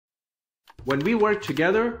When we work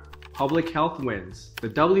together, public health wins. The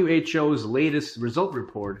WHO's latest result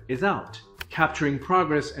report is out, capturing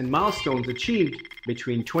progress and milestones achieved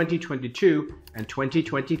between 2022 and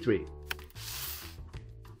 2023.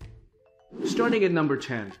 Starting at number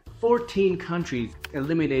 10, 14 countries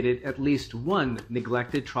eliminated at least one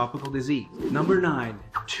neglected tropical disease. Number 9,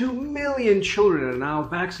 2 million children are now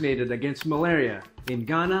vaccinated against malaria in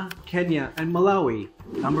Ghana, Kenya, and Malawi.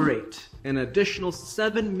 Number 8, an additional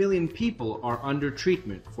 7 million people are under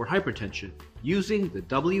treatment for hypertension using the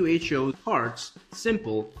WHO's HEARTS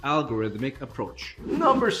simple algorithmic approach.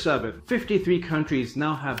 Number 7, 53 countries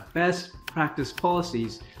now have best practice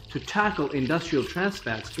policies to tackle industrial trans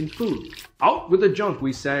fats in food. Out with the junk,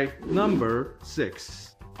 we say. Number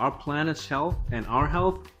 6, our planet's health and our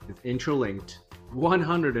health is interlinked.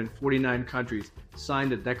 149 countries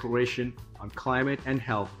signed the Declaration on Climate and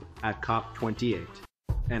Health at COP28.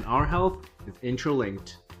 And our health is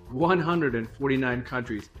interlinked. 149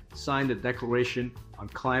 countries signed the Declaration on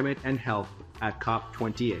Climate and Health at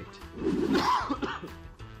COP28.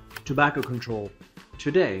 Tobacco control.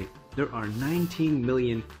 Today, there are 19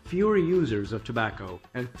 million fewer users of tobacco,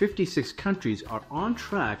 and 56 countries are on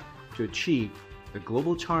track to achieve the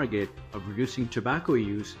global target of reducing tobacco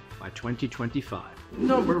use by 2025.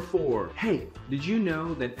 Number 4. Hey, did you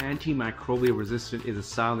know that antimicrobial resistance is a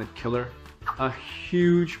silent killer? A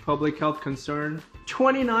huge public health concern?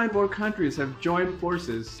 29 more countries have joined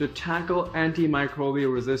forces to tackle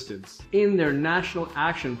antimicrobial resistance in their national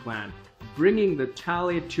action plan, bringing the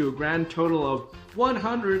tally to a grand total of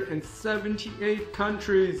 178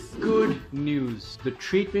 countries. Good news. The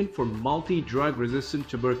treatment for multi-drug resistant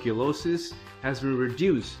tuberculosis has been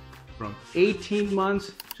reduced from 18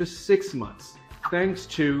 months to 6 months, thanks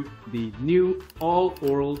to the new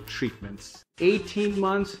all-oral treatments. 18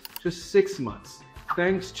 months to 6 months,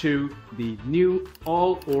 thanks to the new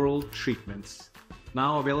all-oral treatments.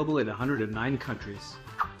 Now available in 109 countries.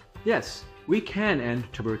 Yes, we can end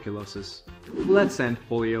tuberculosis. Let's end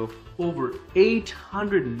polio. Over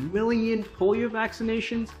 800 million polio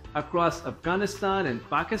vaccinations across Afghanistan and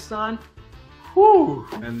Pakistan. Whew!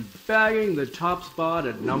 And bagging the top spot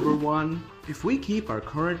at number 1. If we keep our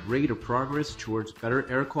current rate of progress towards better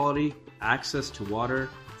air quality, access to water,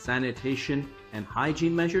 sanitation, and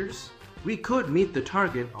hygiene measures, we could meet the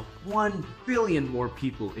target of 1 billion more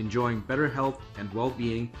people enjoying better health and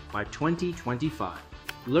well-being by 2025.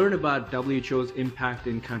 Learn about WHO's impact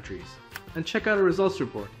in countries and check out our results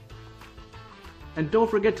report. And don't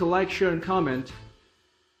forget to like, share, and comment.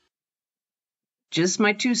 Just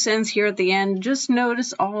my 2 cents here at the end. Just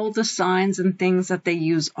notice all the signs and things that they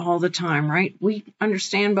use all the time, right? We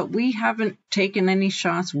understand, but we haven't taken any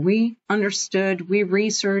shots. We understood, we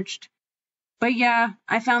researched. But yeah,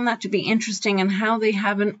 I found that to be interesting in how they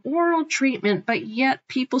have an oral treatment, but yet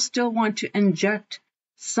people still want to inject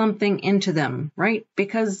something into them, right?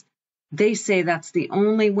 Because they say that's the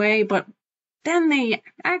only way, but then they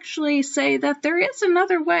actually say that there is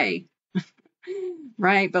another way,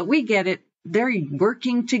 right? But we get it. They're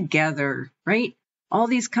working together, right? All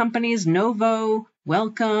these companies, Novo,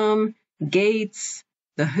 Wellcome, Gates,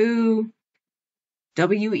 the WHO,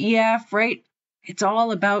 WEF, right? It's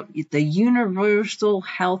all about the universal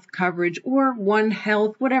health coverage or One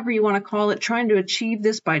Health, whatever you want to call it, trying to achieve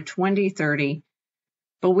this by 2030.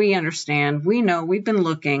 But we understand, we know, we've been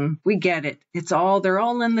looking, we get it. They're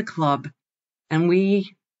all in the club, and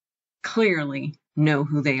we clearly know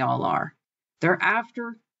who they all are. They're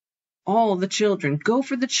after all the children. Go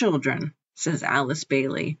for the children, says Alice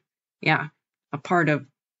Bailey. Yeah, a part of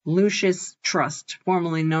Lucis Trust,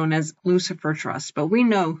 formerly known as Lucifer Trust. But we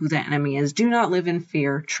know who the enemy is. Do not live in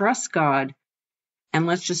fear. Trust God. And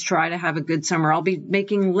let's just try to have a good summer. I'll be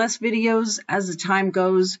making less videos as the time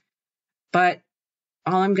goes, but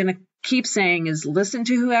all I'm going to keep saying is listen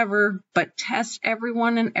to whoever, but test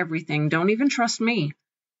everyone and everything. Don't even trust me.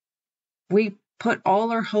 We put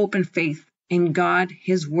all our hope and faith in God,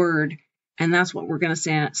 His Word, and that's what we're going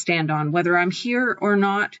to stand on. Whether I'm here or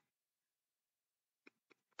not,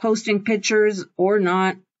 posting pictures or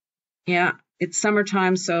not, yeah, it's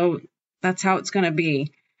summertime, so that's how it's going to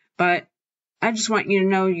be. But I just want you to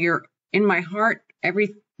know you're in my heart.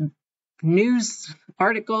 Every news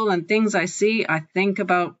article and things I see, I think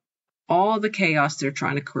about all the chaos they're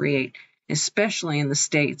trying to create, especially in the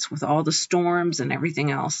States with all the storms and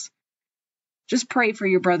everything else. Just pray for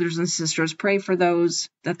your brothers and sisters. Pray for those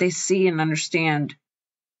that they see and understand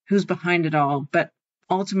who's behind it all, but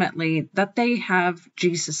ultimately that they have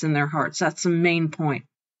Jesus in their hearts. That's the main point.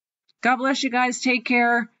 God bless you guys. Take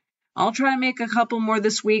care. I'll try to make a couple more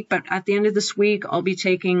this week, but at the end of this week, I'll be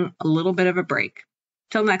taking a little bit of a break.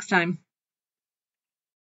 Till next time.